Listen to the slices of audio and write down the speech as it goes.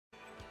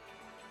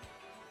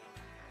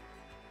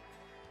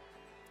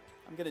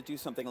I'm going to do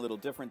something a little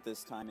different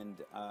this time, and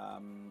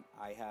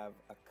I have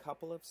a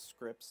couple of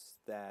scripts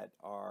that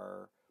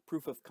are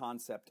proof of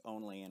concept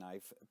only, and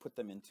I've put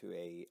them into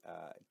a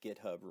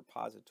GitHub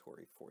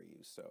repository for you.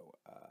 So,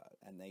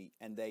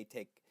 and they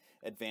take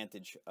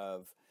advantage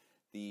of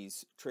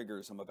these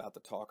triggers I'm about to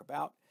talk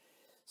about.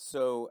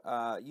 So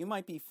you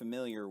might be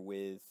familiar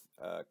with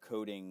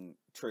coding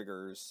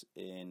triggers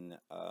in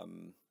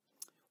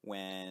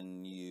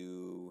when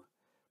you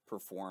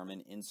perform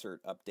an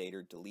insert, update,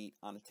 or delete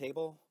on a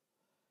table.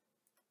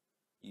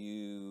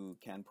 You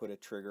can put a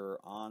trigger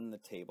on the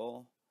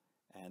table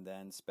and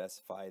then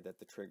specify that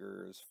the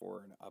trigger is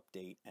for an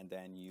update, and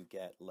then you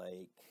get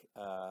like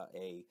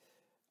a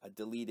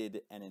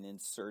deleted and an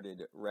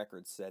inserted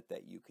record set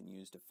that you can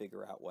use to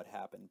figure out what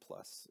happened,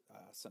 plus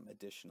some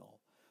additional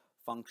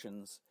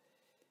functions.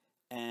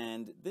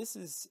 And this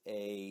is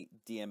a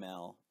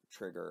DML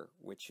trigger,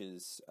 which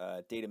is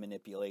data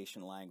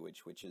manipulation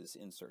language, which is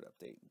insert,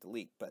 update, and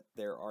delete. But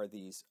there are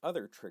these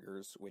other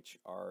triggers, which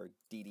are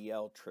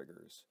DDL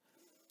triggers.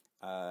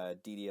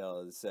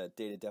 DDL is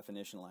data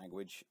definition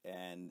language,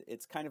 and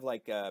it's kind of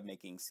like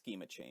making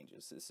schema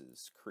changes. This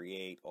is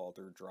create,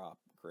 alter, drop,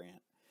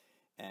 grant.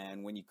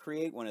 And when you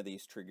create one of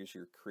these triggers,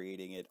 you're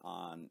creating it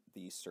on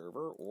the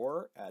server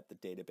or at the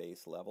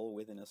database level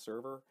within a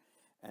server.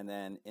 And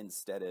then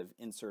instead of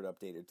insert,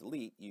 update, or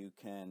delete, you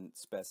can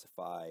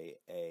specify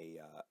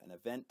an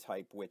event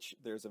type, which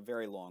there's a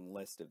very long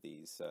list of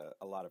these,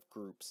 a lot of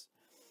groups.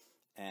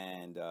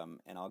 And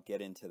I'll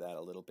get into that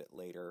a little bit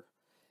later.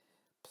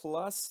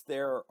 Plus,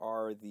 there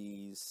are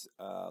these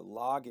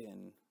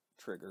login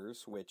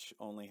triggers, which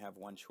only have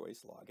one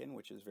choice, login,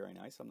 which is very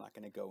nice. I'm not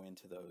going to go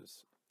into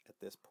those at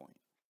this point.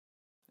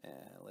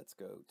 Let's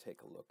go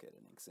take a look at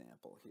an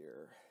example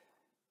here.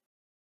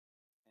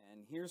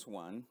 And here's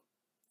one.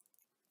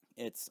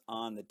 It's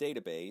on the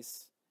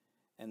database,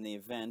 and the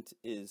event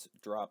is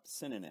drop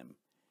synonym.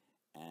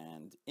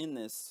 And in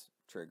this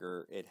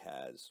trigger, it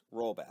has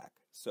rollback.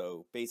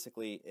 So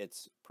basically,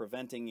 it's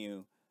preventing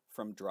you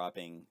from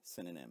dropping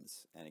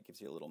synonyms, and it gives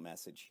you a little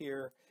message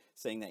here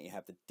saying that you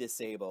have to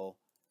disable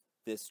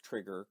this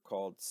trigger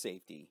called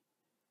safety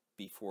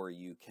before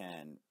you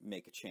can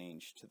make a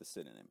change to the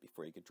synonym,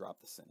 before you could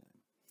drop the synonym.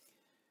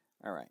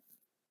 All right.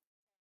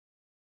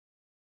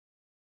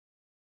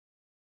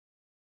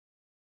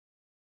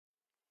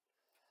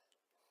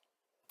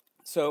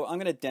 So I'm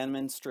going to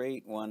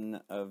demonstrate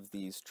one of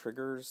these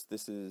triggers.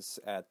 This is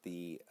at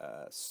the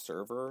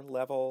server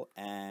level,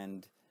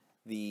 and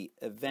the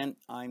event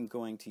I'm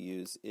going to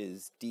use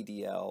is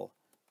DDL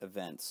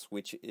events,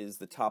 which is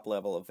the top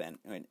level event,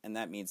 and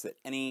that means that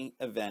any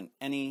event,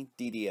 any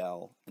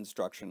DDL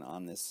instruction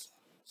on this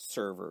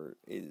server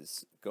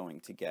is going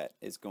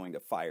to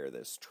fire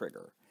this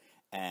trigger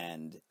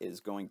and is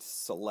going to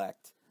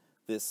select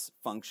this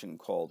function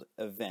called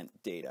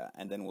EVENTDATA,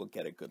 and then we'll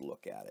get a good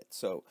look at it.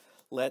 So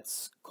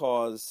let's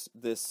cause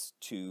this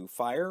to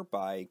fire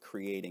by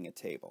creating a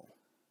table.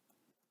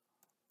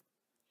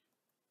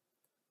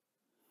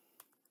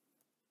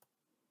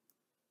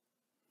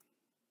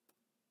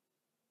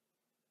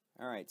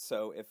 All right,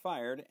 so it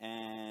fired,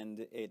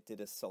 and it did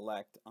a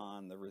select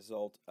on the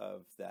result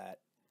of that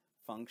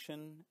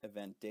function,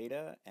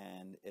 EVENTDATA,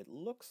 and it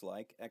looks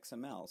like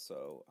XML.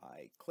 So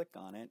I click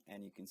on it,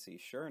 and you can see,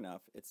 sure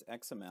enough, it's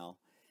XML.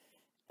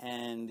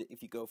 And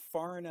if you go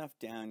far enough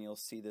down, you'll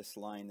see this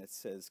line that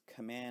says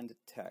command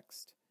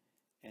text.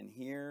 And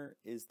here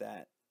is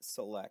that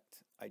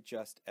select I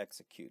just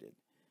executed.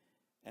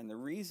 And the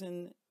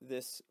reason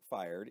this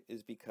fired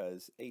is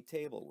because a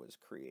table was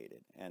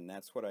created, and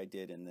that's what I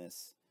did in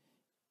this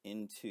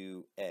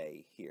into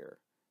A here.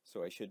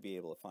 So I should be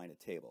able to find a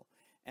table.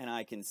 And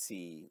I can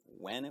see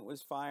when it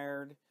was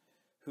fired,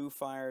 who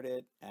fired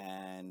it,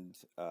 and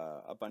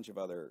a bunch of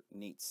other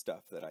neat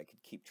stuff that I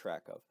could keep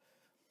track of.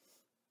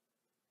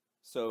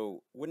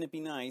 So wouldn't it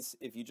be nice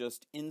if you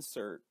just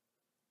insert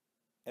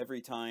every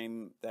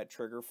time that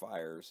trigger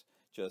fires,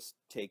 just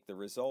take the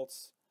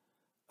results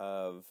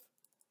of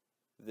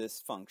this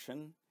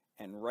function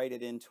and write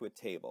it into a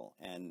table.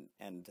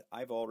 And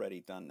I've already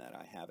done that.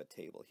 I have a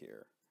table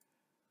here.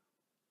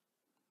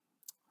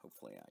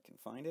 Hopefully I can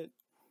find it.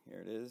 Here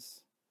it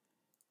is.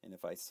 And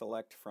if I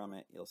select from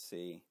it, you'll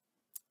see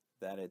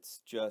that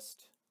it's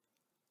just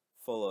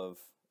full of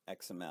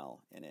XML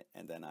in it.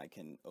 And then I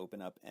can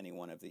open up any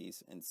one of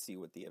these and see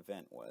what the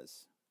event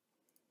was.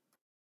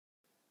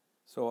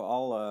 So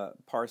I'll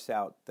parse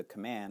out the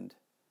command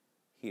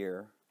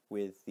here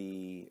with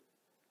the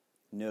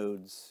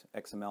nodes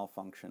XML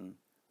function,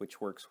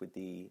 which works with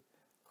the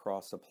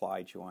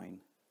cross-apply join.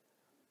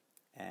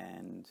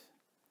 And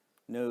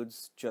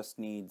nodes just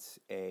needs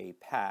a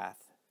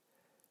path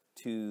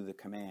to the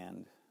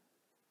command.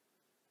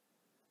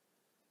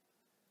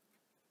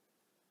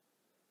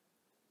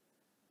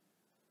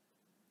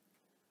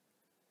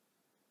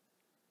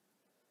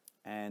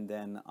 And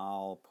then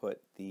I'll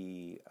put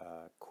the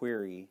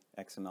query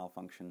XML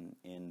function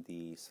in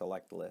the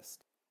select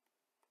list.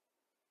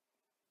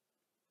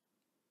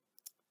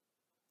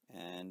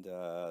 And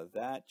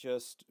that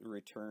just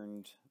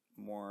returned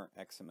more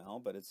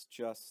XML, but it's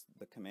just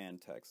the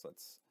command text.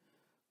 Let's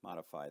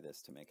modify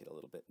this to make it a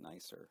little bit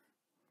nicer.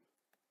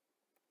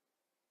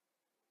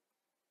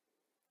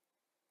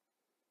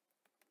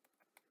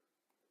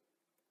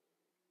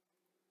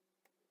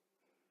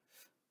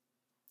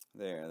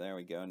 There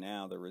we go.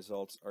 Now the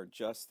results are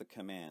just the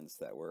commands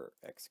that were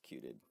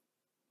executed.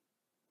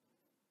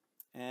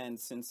 And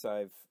since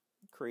I've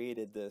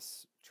created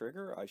this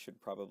trigger, I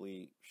should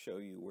probably show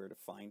you where to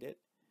find it.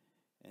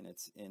 And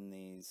it's in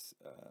these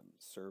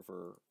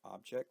server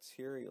objects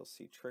here. You'll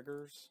see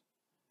triggers.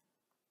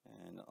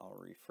 And I'll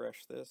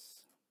refresh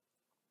this.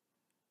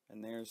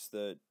 And there's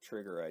the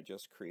trigger I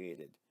just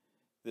created.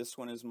 This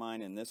one is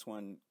mine, and this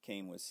one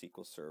came with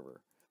SQL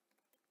Server.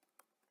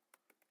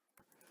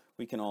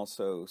 We can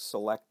also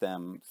select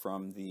them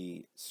from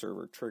the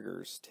server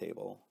triggers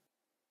table.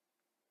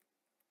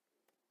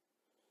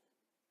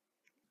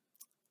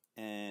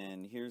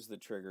 And here's the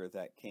trigger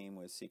that came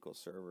with SQL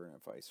Server, and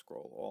if I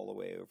scroll all the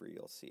way over,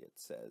 you'll see it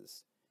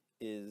says,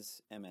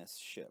 is MS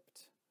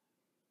shipped?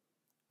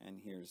 And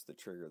here's the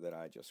trigger that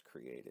I just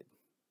created.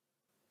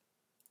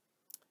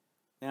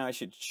 Now I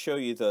should show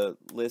you the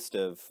list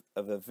of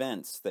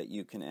events that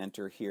you can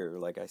enter here.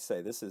 Like I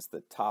say, this is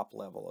the top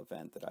level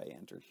event that I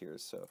entered here,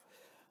 so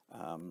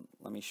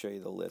let me show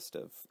you the list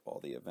of all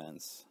the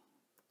events.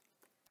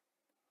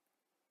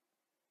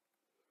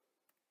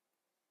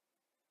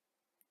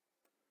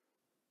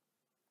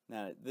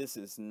 Now this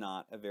is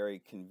not a very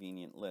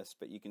convenient list,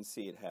 but you can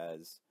see it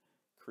has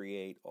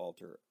create,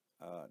 alter,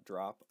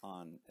 drop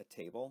on a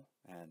table,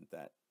 and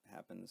that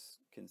happens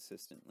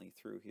consistently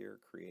through here,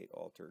 create,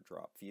 alter,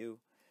 drop, view.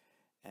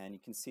 And you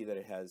can see that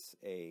it has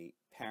a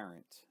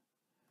parent.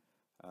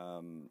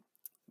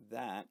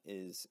 That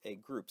is a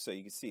group. So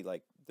you can see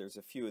like there's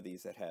a few of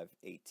these that have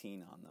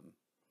 18 on them.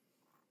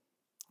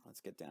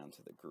 Let's get down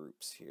to the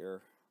groups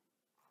here.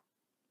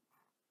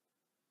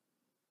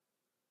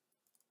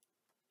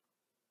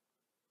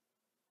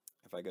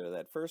 If I go to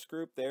that first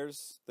group,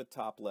 there's the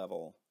top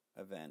level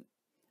event,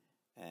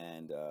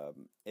 and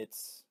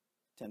it's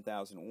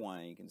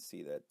 10,001. You can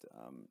see that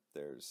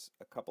there's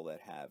a couple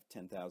that have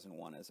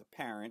 10,001 as a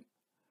parent,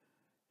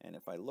 and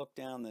if I look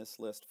down this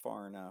list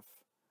far enough,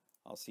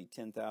 I'll see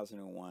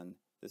 10,001.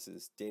 This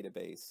is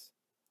database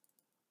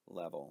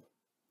level.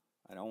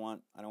 I don't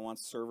want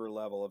server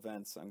level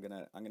events. I'm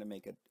gonna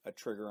make a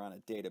trigger on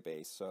a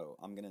database, so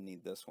I'm gonna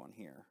need this one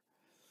here.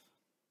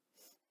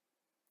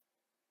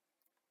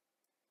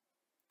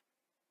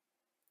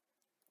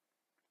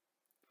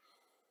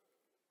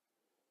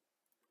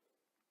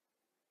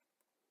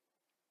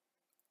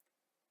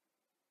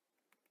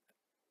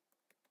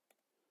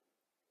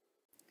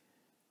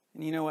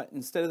 And you know what?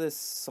 Instead of this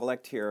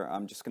select here,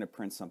 I'm just going to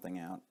print something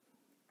out.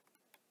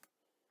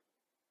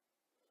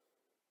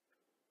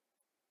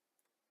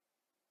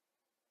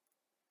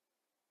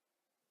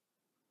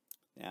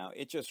 Now,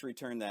 it just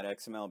returned that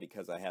XML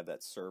because I have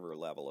that server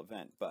level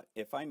event. But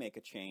if I make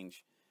a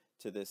change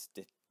to this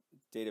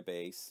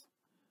database,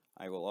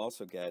 I will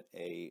also get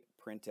a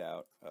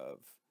printout of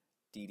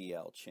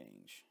DDL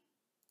change.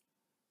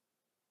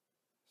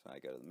 So I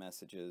go to the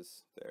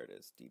messages. There it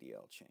is,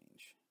 DDL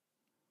change.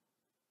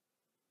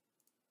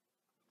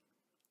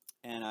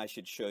 And I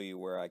should show you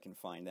where I can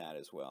find that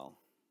as well.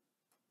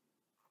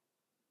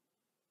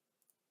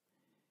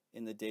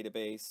 In the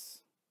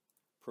database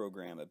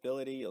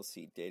programmability, you'll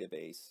see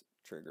database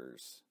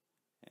triggers,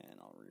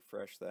 and I'll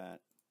refresh that,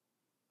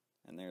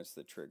 and there's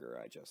the trigger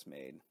I just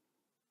made.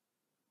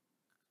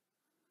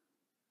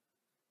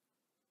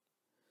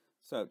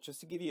 So just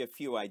to give you a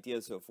few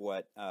ideas of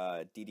what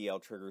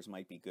DDL triggers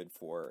might be good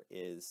for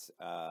is,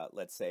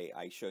 let's say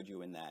I showed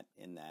you in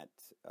that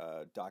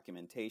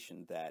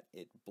documentation that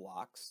it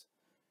blocks.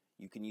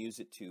 You can use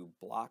it to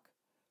block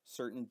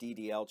certain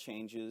DDL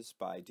changes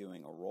by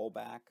doing a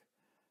rollback.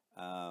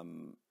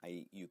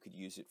 You could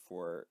use it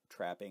for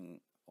trapping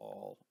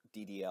all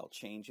DDL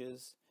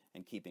changes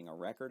and keeping a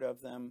record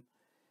of them.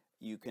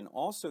 You can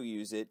also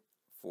use it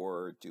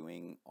for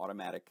doing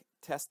automatic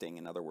testing.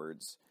 In other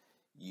words,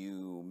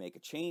 you make a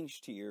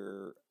change to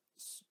your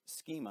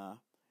schema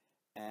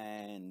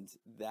and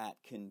that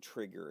can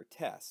trigger a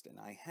test. And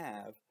I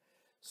have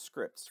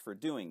scripts for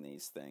doing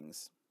these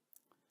things.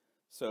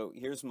 So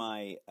here's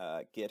my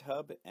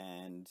GitHub,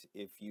 and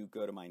if you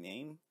go to my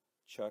name,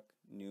 Chuck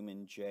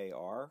Newman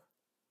Jr.,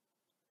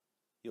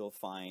 you'll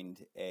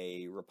find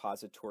a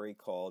repository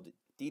called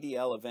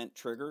DDL Event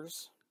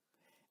Triggers,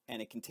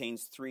 and it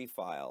contains 3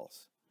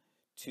 files.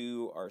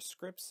 2 are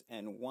scripts,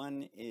 and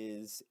 1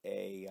 is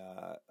a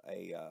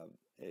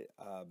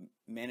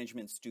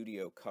Management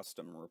Studio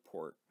custom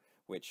report,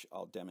 which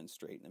I'll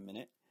demonstrate in a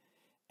minute.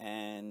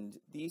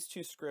 And these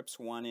 2 scripts,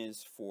 one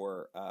is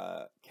for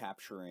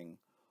capturing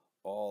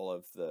all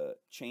of the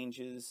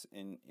changes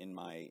in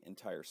my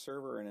entire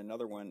server, and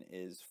another one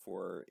is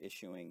for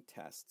issuing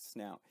tests.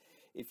 Now,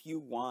 if you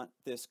want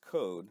this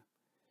code,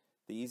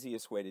 the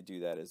easiest way to do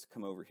that is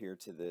come over here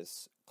to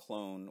this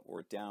clone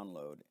or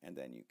download, and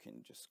then you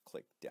can just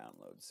click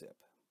download zip.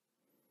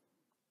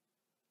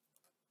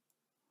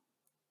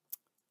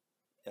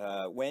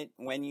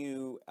 when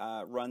you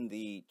run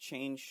the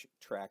change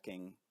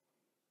tracking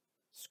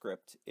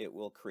script, it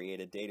will create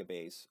a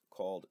database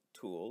called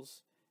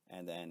tools,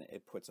 and then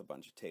it puts a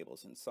bunch of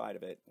tables inside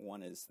of it.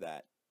 One is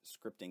that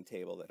scripting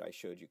table that I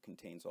showed you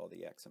contains all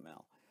the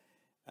XML.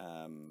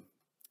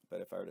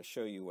 But if I were to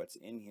show you what's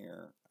in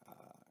here,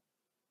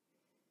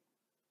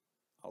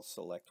 I'll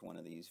select one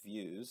of these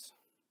views,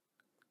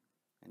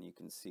 and you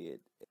can see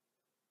it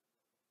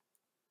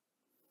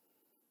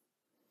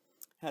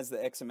has the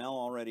XML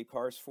already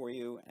parsed for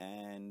you,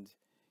 and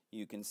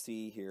you can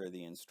see here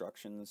the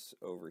instructions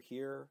over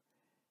here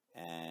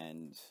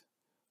and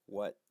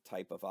what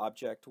type of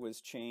object was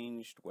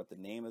changed, what the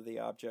name of the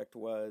object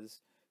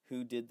was,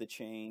 who did the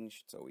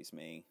change, it's always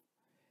me,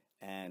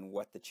 and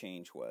what the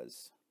change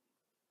was.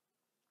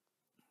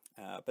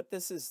 But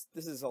this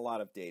is a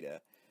lot of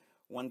data.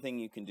 One thing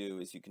you can do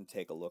is you can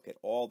take a look at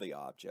all the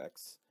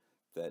objects,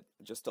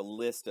 just a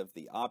list of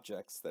the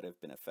objects that have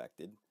been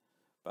affected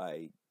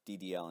by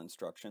DDL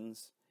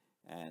instructions,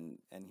 and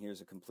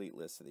here's a complete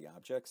list of the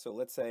objects. So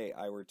let's say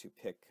I were to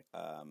pick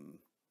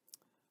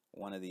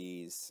one of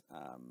these.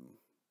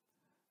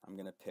 I'm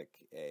going to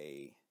pick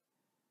a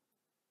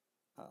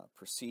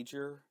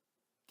procedure,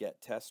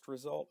 get test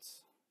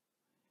results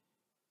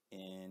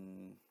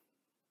in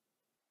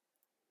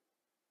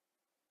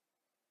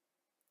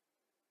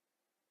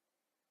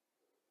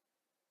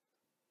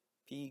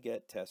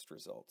get test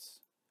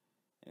results.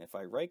 And if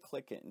I right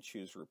click it and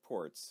choose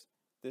reports,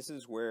 this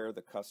is where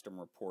the custom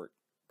report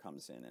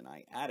comes in, and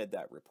I added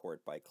that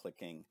report by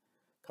clicking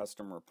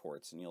custom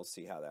reports, and you'll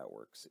see how that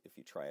works if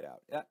you try it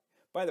out.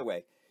 By the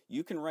way,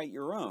 you can write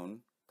your own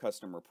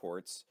custom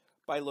reports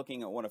by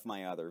looking at one of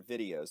my other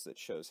videos that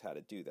shows how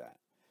to do that.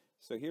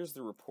 So here's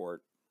the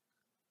report,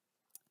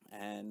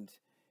 and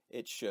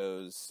it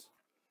shows,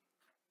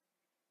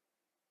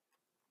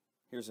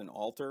 here's an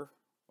alter.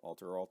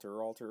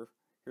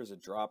 Here's a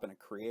drop and a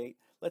create.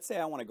 Let's say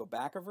I want to go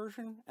back a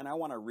version and I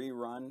want to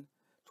rerun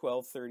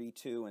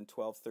 1232 and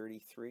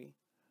 1233.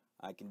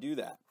 I can do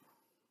that.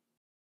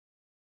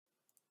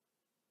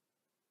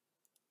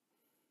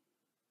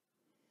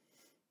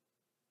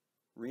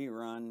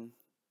 Rerun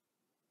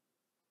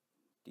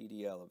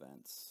DDL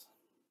events.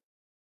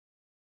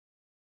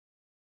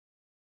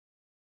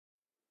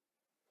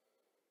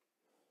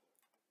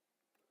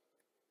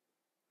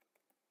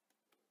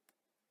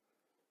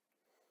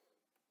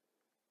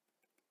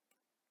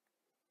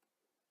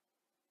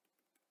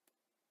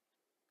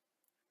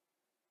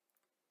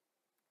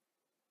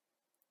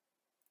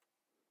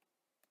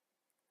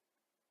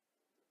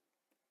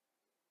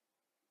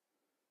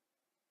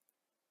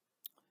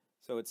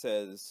 So it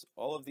says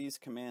all of these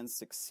commands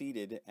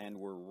succeeded and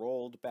were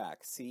rolled back.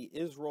 C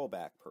is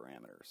rollback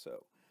parameter.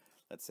 So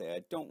let's say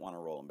I don't want to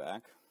roll them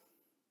back.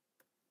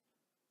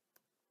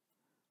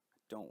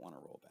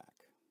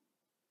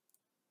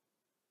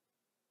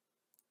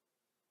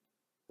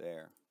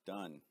 There,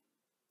 done.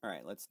 All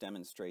right, let's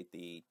demonstrate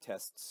the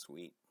test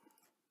suite.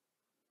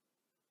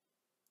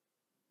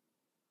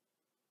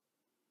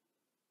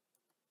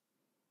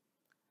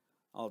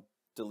 I'll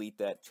delete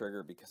that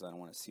trigger because I don't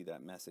want to see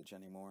that message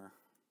anymore.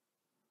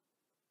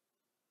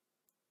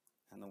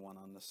 And the one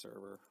on the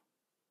server.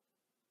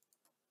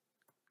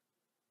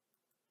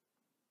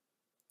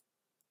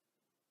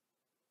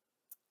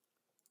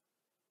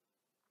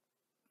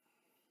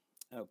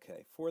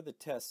 Okay, for the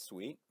test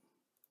suite,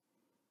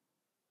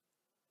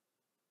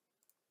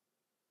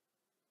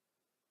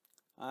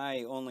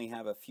 I only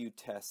have a few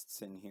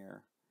tests in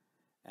here,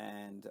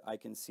 and I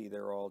can see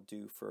they're all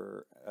due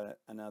for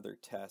another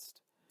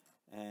test.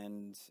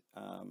 And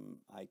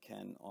I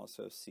can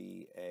also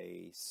see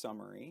a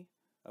summary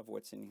of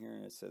what's in here,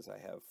 and it says I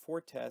have 4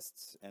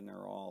 tests, and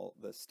they're all,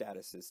 the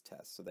status is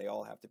tests, so they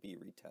all have to be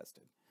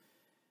retested.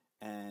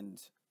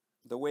 And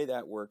the way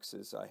that works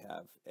is I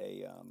have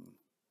a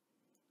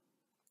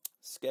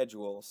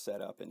schedule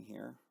set up in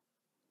here.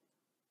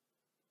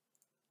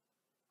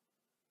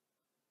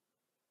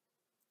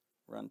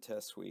 Run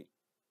test suite.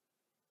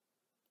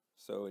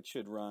 So it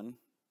should run,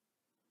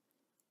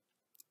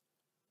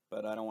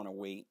 but I don't want to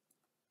wait,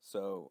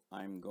 so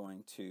I'm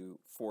going to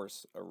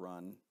force a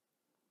run.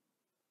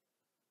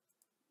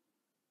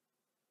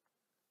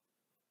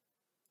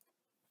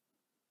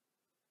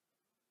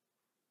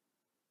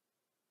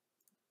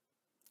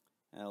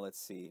 Now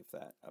let's see if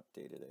that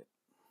updated it.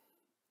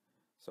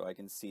 So I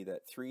can see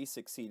that 3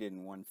 succeeded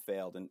and 1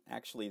 failed, and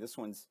actually this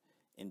one's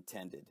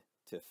intended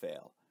to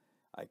fail.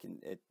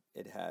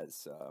 It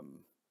has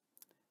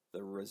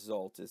the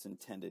result is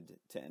intended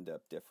to end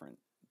up different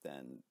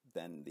than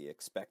the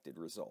expected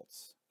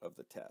results of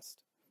the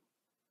test.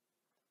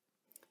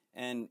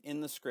 And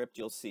in the script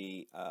you'll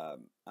see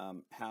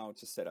how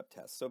to set up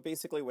tests. So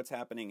basically what's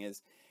happening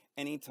is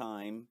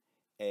anytime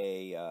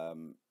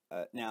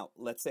now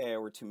let's say I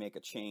were to make a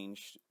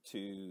change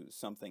to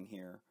something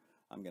here,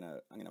 I'm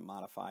gonna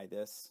modify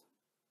this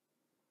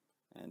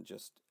and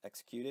just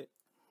execute it.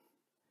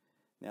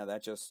 Now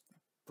that just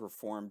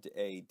performed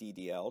a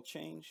DDL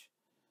change.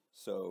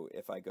 So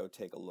if I go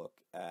take a look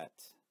at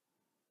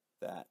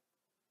that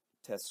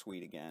test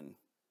suite again,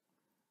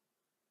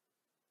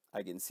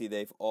 I can see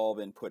they've all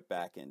been put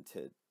back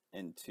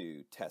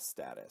into test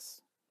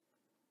status.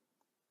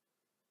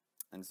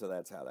 And so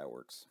that's how that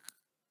works.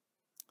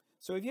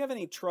 So if you have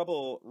any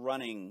trouble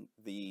running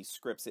the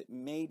scripts, it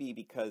may be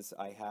because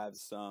I have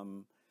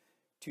some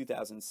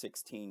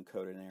 2016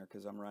 code in there,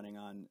 because I'm running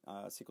on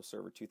SQL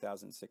Server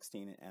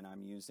 2016, and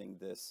I'm using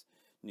this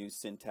new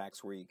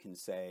syntax where you can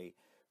say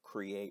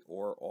create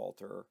or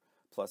alter.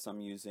 Plus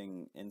I'm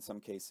using, in some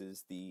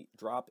cases, the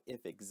drop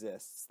if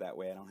exists. That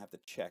way I don't have to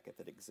check if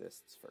it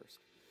exists first.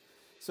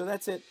 So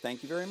that's it.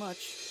 Thank you very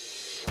much.